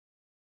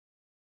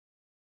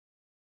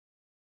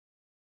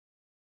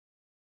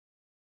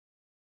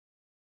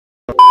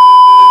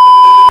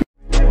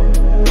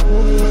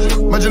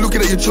Imagine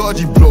looking at your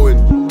charge, you blowing.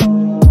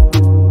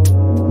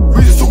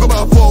 We just talk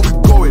about how far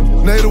we're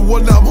going. Now you're the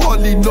one that I'm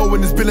hardly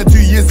knowing. It's been like 2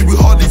 years that we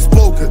hardly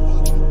spoken.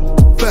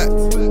 Fact,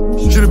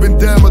 should have been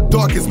there in my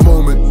darkest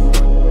moment.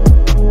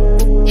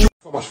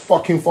 So much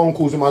fucking phone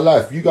calls in my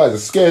life. You guys are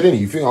scared, innit?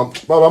 You think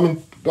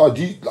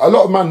a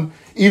lot of man,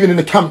 even in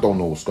the camp, don't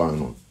know what's going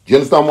on. Do you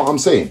understand what I'm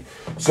saying?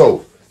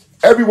 So,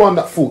 everyone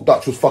that thought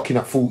Dutch was fucking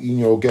that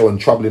 14-year-old girl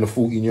and troubling a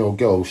 14-year-old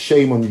girl,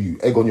 shame on you,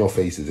 egg on your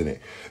faces, innit?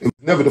 It was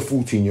never the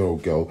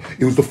 14-year-old girl.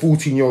 It was the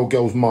 14-year-old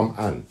girl's mum,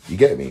 Anne. You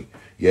get me?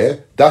 Yeah?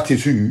 That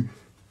is who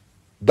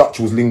Dutch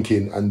was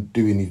linking and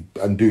doing,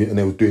 and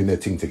they were doing their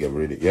thing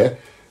together, innit? Yeah?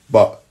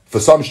 But for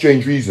some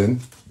strange reason,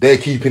 they're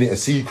keeping it a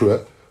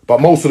secret.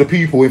 But most of the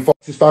people in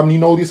Fox's family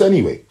know this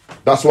anyway.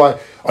 That's why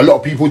a lot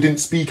of people didn't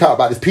speak out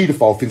about this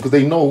paedophile thing, because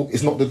they know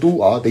it's not the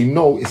daughter. They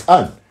know it's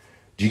Anne.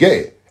 Do you get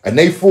it? And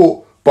they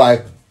thought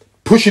by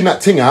pushing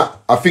that thing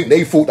out, I think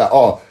they thought that,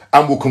 oh,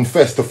 Anne will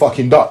confess to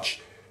fucking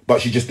Dutch. But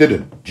she just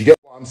didn't. Do you get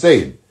what I'm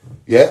saying?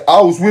 Yeah?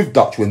 I was with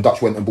Dutch when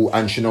Dutch went and bought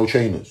Anne Chanel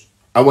trainers.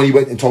 And when he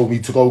went and told me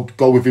to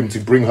go with him to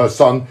bring her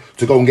son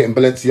to go and get him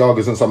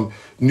Balenciagas and some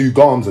new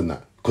garms and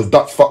that. Because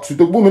Dutch fucks with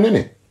the woman,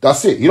 innit?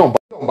 That's it. You don't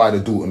buy the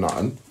daughter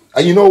nothing.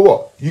 And you know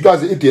what? You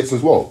guys are idiots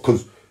as well.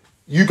 Because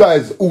you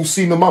guys all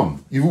seen the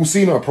mum. You've all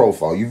seen her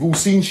profile. You've all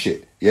seen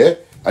shit. Yeah?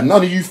 And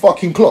none of you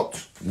fucking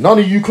clocked. None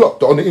of you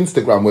clocked on the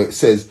Instagram where it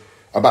says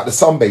about the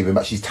sunbathing,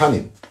 that she's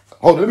tanning.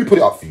 Hold on, let me put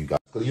it up for you guys.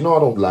 Because you know I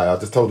don't lie. I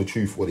just tell the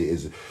truth what it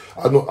is.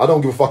 I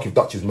don't give a fuck if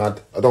Dutch is mad.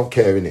 I don't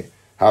care, innit?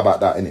 How about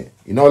that, innit?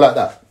 You know, like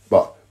that.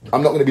 But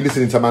I'm not going to be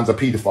listening to man's a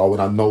paedophile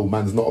when I know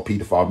man's not a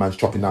paedophile. Man's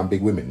chopping down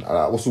big women.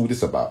 What's all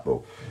this about,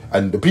 bro?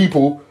 And the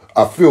people,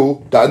 I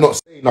feel, that are not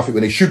saying nothing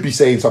when they should be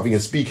saying something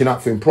and speaking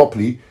out for him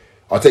properly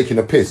are taking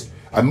a piss.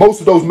 And most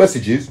of those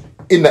messages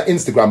in that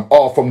Instagram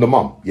are from the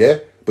mum, yeah?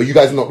 But you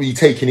guys are not really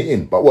taking it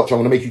in. But watch, I'm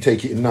going to make you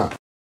take it in now.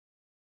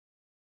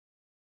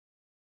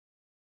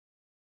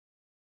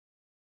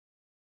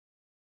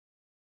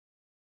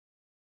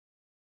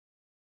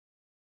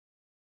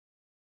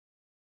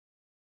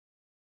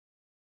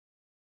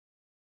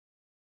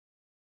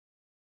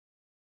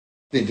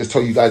 Didn't just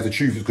tell you guys the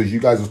truth because you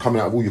guys was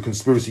coming out with all your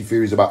conspiracy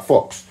theories about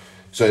Fox.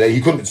 So that he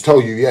couldn't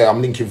tell you, yeah,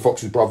 I'm linking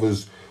Fox's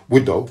brother's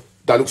widow.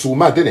 That looks all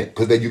mad, innit?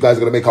 Because then you guys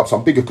are going to make up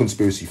some bigger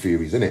conspiracy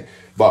theories, innit?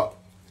 But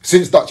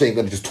since Dutch ain't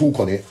going to just talk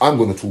on it, I'm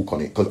going to talk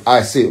on it because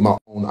I see it with my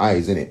own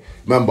eyes, innit?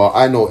 Remember,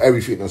 I know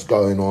everything that's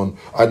going on.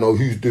 I know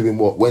who's doing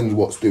what, when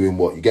what's doing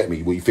what. You get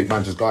me? Well, you think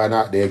man's just going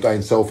out there,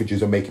 going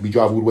Selfridges and making me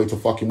drive all the way to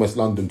fucking West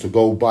London to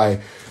go buy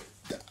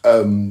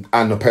and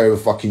a pair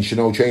of fucking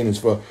Chanel trainers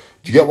for...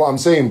 Do you get what I'm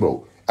saying,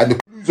 bro? And the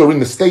clues are in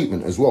the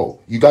statement as well.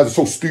 You guys are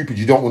so stupid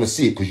you don't want to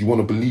see it because you want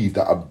to believe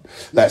that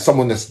like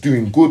someone that's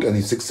doing good and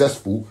is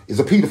successful is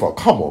a paedophile.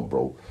 Come on,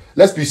 bro.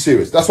 Let's be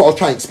serious. That's what I was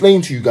trying to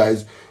explain to you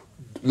guys.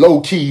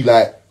 Low key,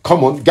 like,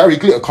 come on. Gary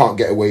Glitter can't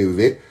get away with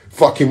it.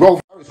 Fucking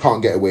Rolf Harris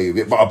can't get away with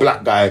it. But a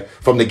black guy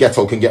from the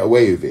ghetto can get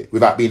away with it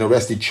without being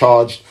arrested,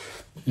 charged,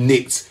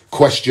 nicked,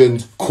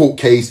 questioned, court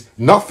case.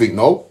 Nothing,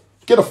 no.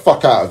 Get the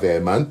fuck out of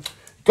there, man.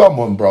 Come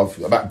on, bro.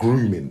 About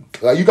grooming.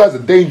 Like, you guys are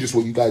dangerous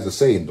what you guys are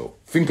saying, though.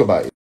 Think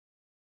about it.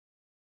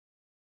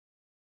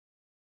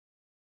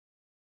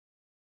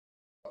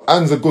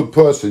 Anne's a good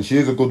person. She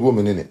is a good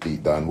woman, innit,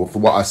 deep down. Well,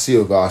 from what I see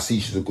of her, I see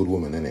she's a good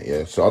woman, innit,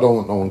 yeah? So I don't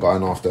want no one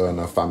going after her and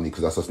her family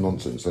because that's just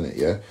nonsense, innit,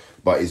 yeah?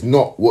 But it's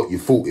not what you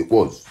thought it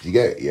was. Do you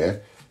get it, yeah?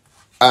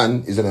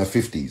 Anne is in her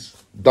 50s.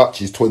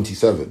 Dutch is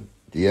 27,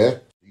 yeah?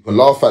 You can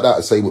laugh at that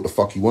and say what the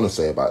fuck you want to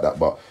say about that,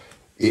 but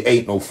it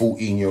ain't no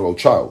 14-year-old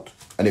child.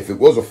 And if it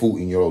was a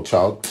 14-year-old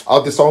child,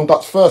 I'll disown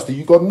Dutch first.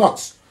 You got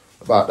nuts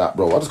about that,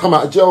 bro. I just come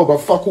out of jail, bro.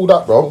 Fuck all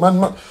that, bro.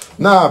 Man.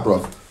 Nah,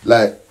 bro.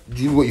 Like,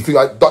 you think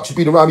like Dutch has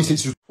been around me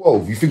since he was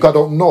 12? You think I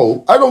don't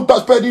know? I know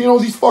Dutch better than he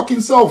knows his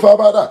fucking self. How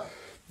about that?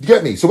 You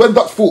get me? So when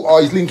Dutch thought,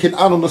 oh, he's linking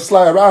Anne on the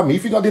sly around me, you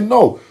think I didn't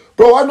know?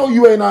 Bro, I know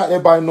you ain't out there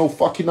buying no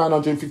fucking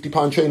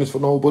 £950 trainers for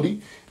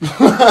nobody.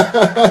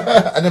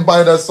 And then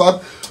buying her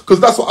son. Because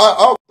that's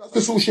what that's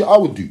the sort of shit I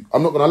would do.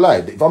 I'm not going to lie.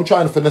 If I'm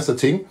trying to finesse a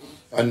thing,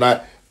 and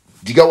like,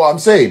 do you get what I'm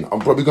saying? I'm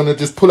probably going to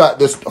just pull out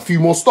just a few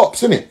more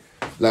stops, innit?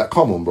 Like,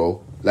 come on,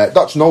 bro. Like,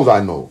 Dutch knows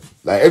I know.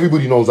 Like,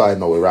 everybody knows I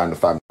know around the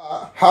family.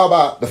 How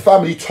about the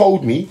family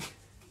told me,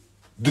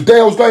 the day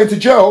I was going to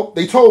jail,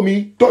 they told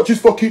me, Dutch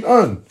is fucking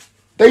Anne.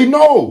 They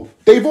know.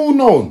 They've all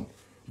known.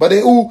 But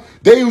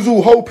they was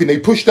all hoping. They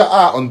pushed that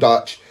out on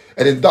Dutch.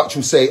 And then Dutch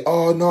will say,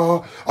 oh,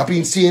 no, I've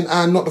been seeing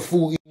Anne, not the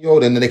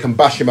 14-year-old. And then they can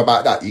bash him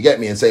about that. You get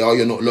me? And say, oh,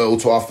 you're not loyal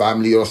to our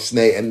family. You're a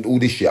snake and all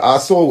this shit. I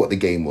saw what the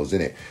game was,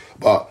 innit?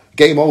 But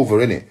game over,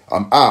 innit?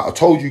 I'm out. I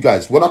told you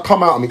guys, when I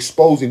come out, I'm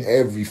exposing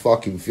every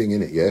fucking thing,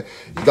 innit, yeah?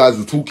 You guys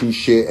were talking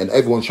shit and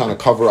everyone's trying to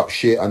cover up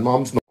shit and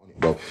mum's not on it,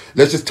 bro.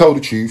 Let's just tell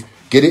the truth,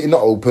 get it in the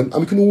open,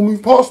 and we can all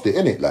move past it,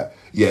 innit? Like,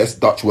 yes,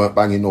 Dutch weren't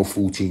banging no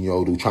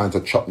 14-year-old or trying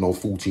to chop no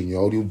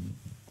 14-year-old. He was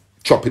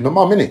chopping the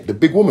mum, innit? The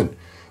big woman.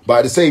 But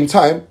at the same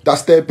time,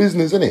 that's their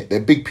business, innit?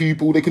 They're big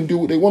people. They can do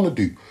what they want to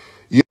do.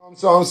 You know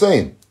what I'm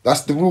saying?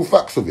 That's the real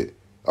facts of it.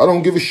 I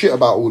don't give a shit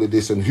about all of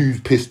this and who's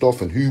pissed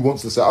off and who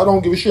wants to say. I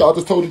don't give a shit. I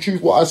just told the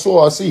truth. What I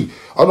saw, I see.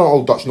 I don't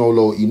owe Dutch no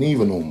loyalty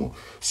neither no more.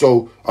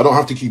 So I don't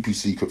have to keep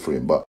his secret for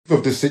him. But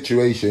of the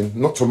situation,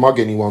 not to mug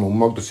anyone or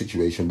mug the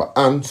situation, but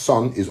Anne's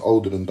son is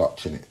older than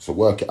Dutch, innit? So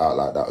work it out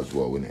like that as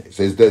well, innit?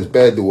 So there's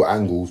bare little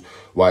angles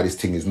why this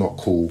thing is not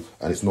cool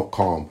and it's not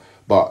calm.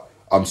 But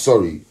I'm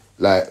sorry,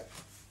 like,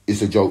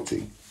 it's a joke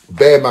thing.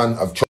 Bare man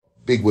have chopped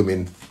big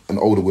women and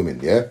older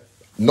women, yeah?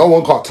 No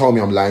one can't tell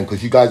me I'm lying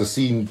because you guys have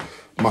seen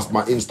my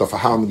Insta for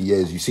how many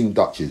years? You've seen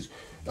Dutch's.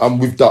 I'm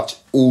with Dutch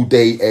all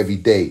day, every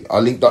day. I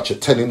link Dutch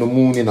at 10 in the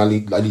morning. I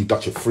leave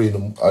Dutch at 3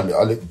 in the...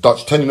 I link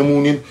Dutch 10 in the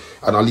morning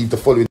and I leave the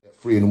following day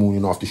at 3 in the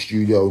morning after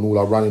studio and all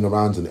our running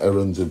arounds and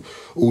errands and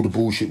all the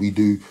bullshit we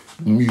do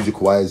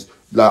music-wise.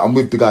 Like, I'm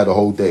with the guy the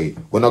whole day.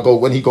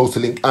 When he goes to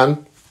link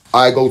Anne,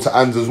 I go to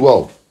Anne's as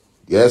well.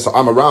 Yeah, so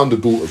I'm around the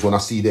daughters when I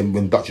see them,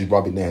 when Dutch is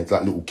rubbing their heads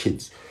like little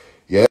kids.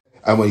 Yeah,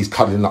 and when he's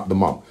cuddling up the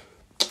mum.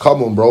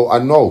 Come on, bro, I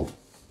know.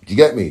 Do you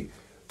get me?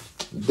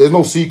 There's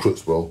no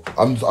secrets, bro.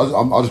 I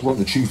just want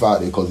the truth out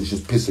there because it's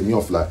just pissing me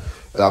off. Like,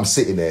 I'm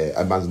sitting there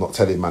and man's not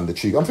telling man the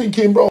truth. I'm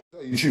thinking, bro,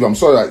 the truth. I'm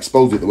sorry I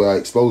exposed it the way I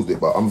exposed it,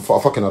 but I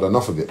fucking had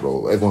enough of it,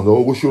 bro. Everyone's,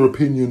 oh, what's your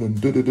opinion?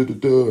 And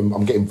and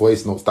I'm getting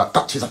voice notes that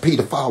Dutch is a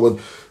paedophile.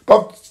 And,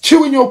 but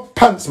chill in your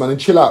pants, man, and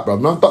chill out, bro.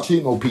 No, Dutch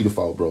ain't no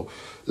paedophile, bro.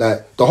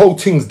 Like, the whole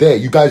thing's there.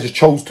 You guys just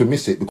chose to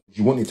miss it because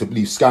you wanted to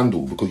believe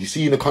scandal. Because you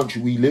see in the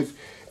country we live,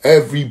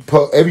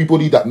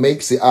 everybody that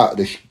makes it out of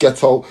the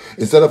ghetto,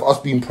 instead of us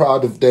being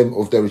proud of them,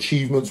 of their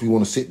achievements, we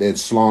want to sit there and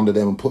slander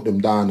them and put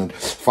them down and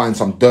find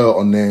some dirt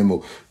on them.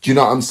 Or, do you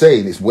know what I'm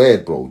saying? It's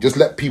weird, bro. Just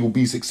let people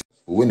be successful,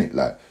 innit?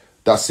 Like,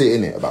 that's it,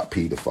 innit, about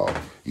paedophile.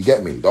 You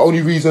get me? The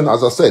only reason,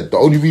 as I said, the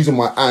only reason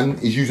why Anne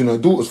is using her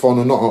daughter's phone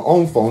and not her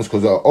own phone is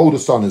because her older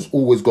son has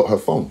always got her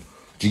phone.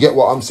 Do you get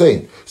what I'm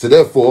saying? So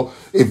therefore,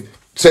 if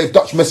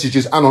Dutch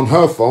messages Anne on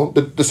her phone,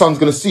 the son's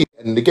going to see it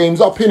and the game's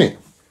up, innit?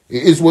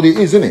 It is what it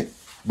is, innit?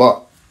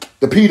 But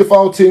the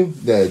paedophile thing,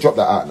 there, drop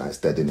that out now, it's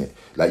dead, innit?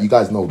 Like, you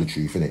guys know the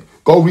truth, innit?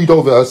 Go read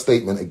over her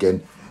statement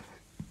again.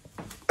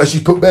 And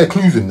she put bare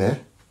clues in there.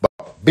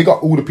 But big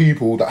up all the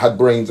people that had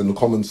brains and the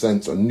common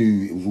sense and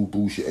knew it was all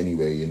bullshit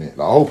anyway, innit?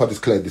 Like, I hope I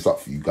just cleared this up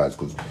for you guys,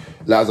 because,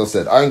 like, as I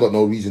said, I ain't got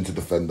no reason to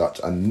defend Dutch,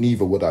 and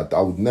neither would I.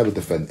 I would never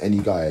defend any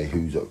guy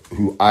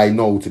who I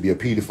know to be a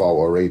paedophile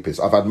or a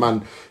rapist. I've had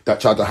man that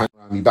tried to hang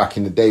around me back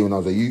in the day when I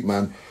was a youth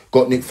man,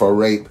 got nicked for a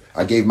rape.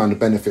 I gave man the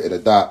benefit of the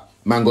doubt.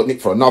 Man got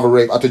nicked for another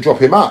rape. I had to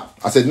drop him out.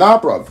 I said, nah,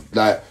 bruv.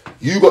 Like,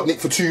 you got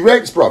nicked for 2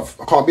 rapes, bruv.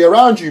 I can't be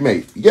around you,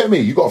 mate. You get me?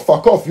 You got to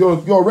fuck off. You're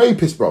a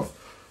rapist, bruv.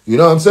 You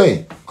know what I'm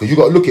saying? Because you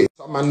got to look at it.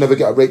 Some man never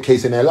get a rape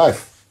case in their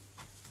life.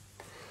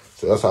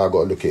 So that's how I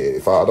got to look at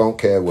it. I don't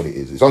care what it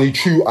is. It's only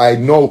true I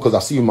know because I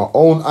see with my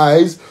own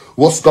eyes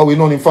what's going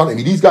on in front of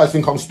me. These guys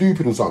think I'm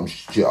stupid or something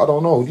shit. I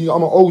don't know.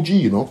 I'm an OG,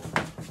 you know.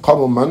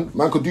 Come on, man.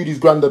 Man could do these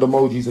granddad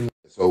emojis. And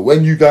so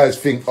when you guys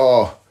think,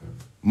 oh,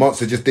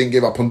 Monster just didn't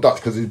give up on Dutch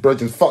because his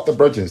brethren, fuck the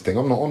brethren thing.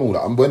 I'm not on all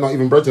that. We're not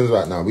even brethren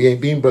right now. We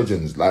ain't been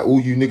brethren. Like, all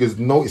you niggas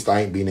noticed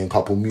I ain't been in a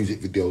couple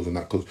music videos and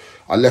that because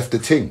I left the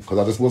thing because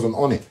I just wasn't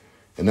on it.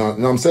 You know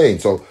what I'm saying?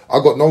 So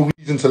I got no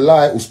reason to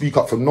lie or speak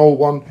up for no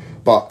one.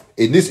 But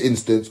in this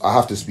instance, I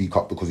have to speak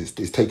up because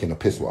it's taking a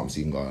piss what I'm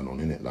seeing going on,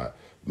 innit? Like,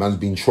 man's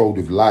being trolled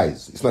with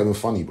lies. It's not even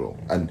funny, bro.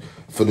 And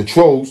for the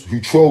trolls who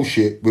troll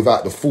shit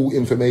without the full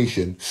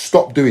information,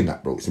 stop doing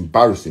that, bro. It's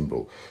embarrassing,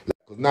 bro.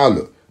 Like, now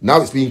look,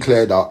 now it's being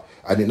cleared up.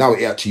 And now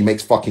it actually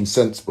makes fucking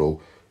sense,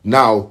 bro.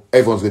 Now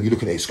everyone's gonna be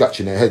looking at it,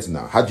 scratching their heads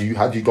now. How do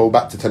you go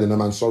back to telling a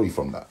man sorry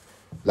from that?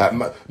 Like,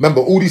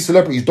 remember, all these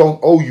celebrities don't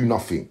owe you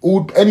nothing.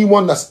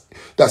 Anyone that's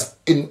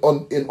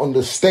on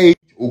the stage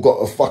or got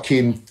a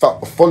fucking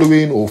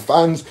following or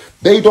fans,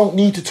 they don't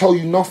need to tell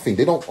you nothing.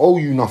 They don't owe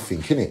you nothing,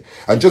 innit?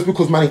 And just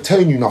because man ain't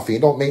telling you nothing,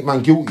 it don't make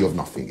man guilty of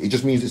nothing. It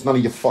just means it's none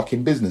of your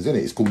fucking business,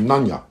 innit? It's called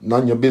none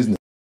your business.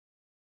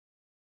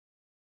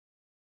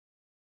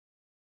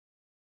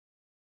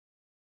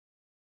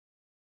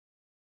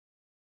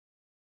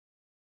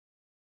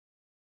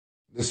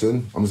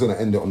 Listen, I'm just going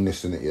to end it on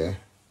this, innit, yeah?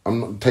 I'm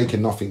not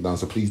taking nothing down,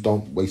 so please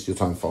don't waste your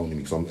time phoning me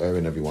because I'm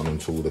airing everyone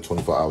until the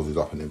 24 hours is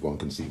up and everyone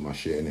can see my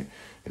shit, innit?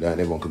 And then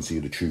everyone can see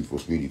the truth,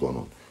 what's really going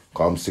on.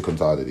 Because I'm sick and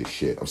tired of this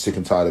shit. I'm sick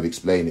and tired of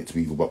explaining it to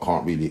people, but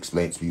can't really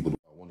explain it to people.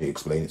 I want to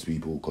explain it to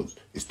people because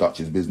it's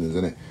Dutch's business,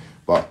 innit?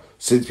 But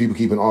since people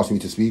keep on asking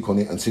me to speak on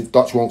it, and since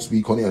Dutch won't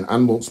speak on it and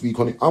Anne won't speak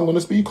on it, I'm going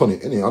to speak on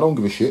it, innit? I don't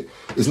give a shit.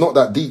 It's not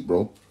that deep,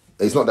 bro.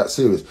 It's not that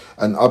serious.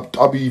 And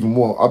I'll be even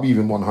more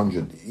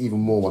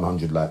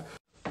 100, like,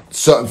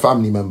 certain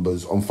family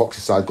members on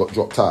Fox's side got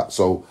dropped out.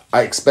 So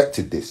I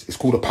expected this. It's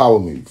called a power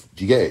move.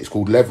 Do you get it? It's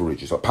called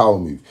leverage. It's a power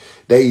move.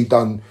 They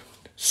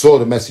saw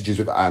the messages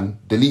with Anne,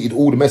 deleted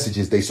all the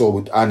messages they saw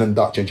with Anne and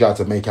Dutch and tried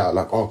to make out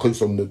like, oh, because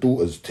it's on the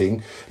daughter's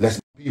thing,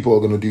 people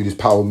are going to do this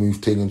power move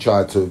thing and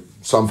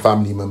some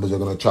family members are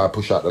going to try to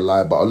push out the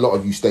lie. But a lot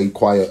of you stayed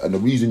quiet. And the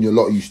reason a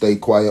lot of you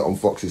stayed quiet on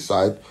Fox's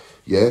side,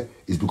 yeah,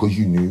 is because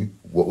you knew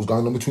what was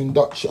going on between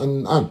Dutch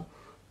and Anne.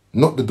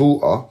 Not the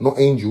daughter, not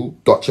Angel,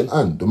 Dutch and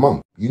Anne, the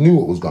mum. You knew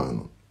what was going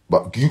on.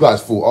 But you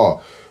guys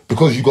thought,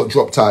 because you got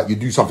dropped out, you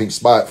do something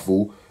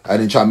spiteful and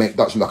then try and make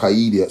Dutch look like an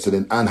idiot. So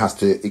then Anne has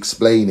to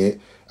explain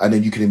it and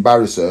then you can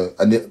embarrass her.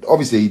 And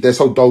obviously they're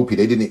so dopey,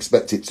 they didn't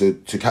expect it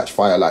to catch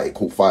fire like it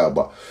caught fire.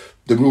 But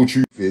the real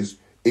truth is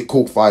it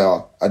caught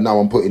fire and now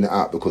I'm putting it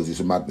out because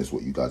it's a madness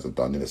what you guys have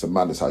done. And it's a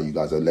madness how you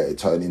guys have let it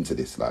turn into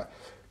this. Like,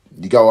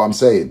 you get what I'm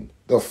saying?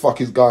 The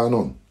fuck is going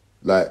on?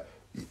 Like,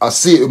 I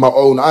see it with my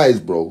own eyes,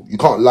 bro. You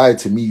can't lie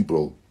to me,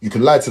 bro. You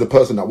can lie to the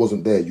person that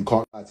wasn't there. You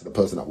can't lie to the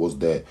person that was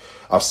there.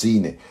 I've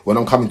seen it. When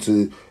I'm coming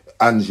to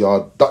Anne's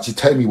yard, Dutch is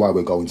telling me why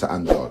we're going to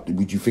Anne's yard.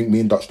 Would you think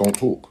me and Dutch don't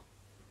talk?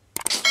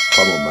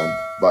 Come on, man.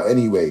 But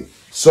anyway,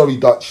 sorry,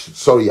 Dutch.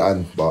 Sorry,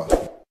 Anne, but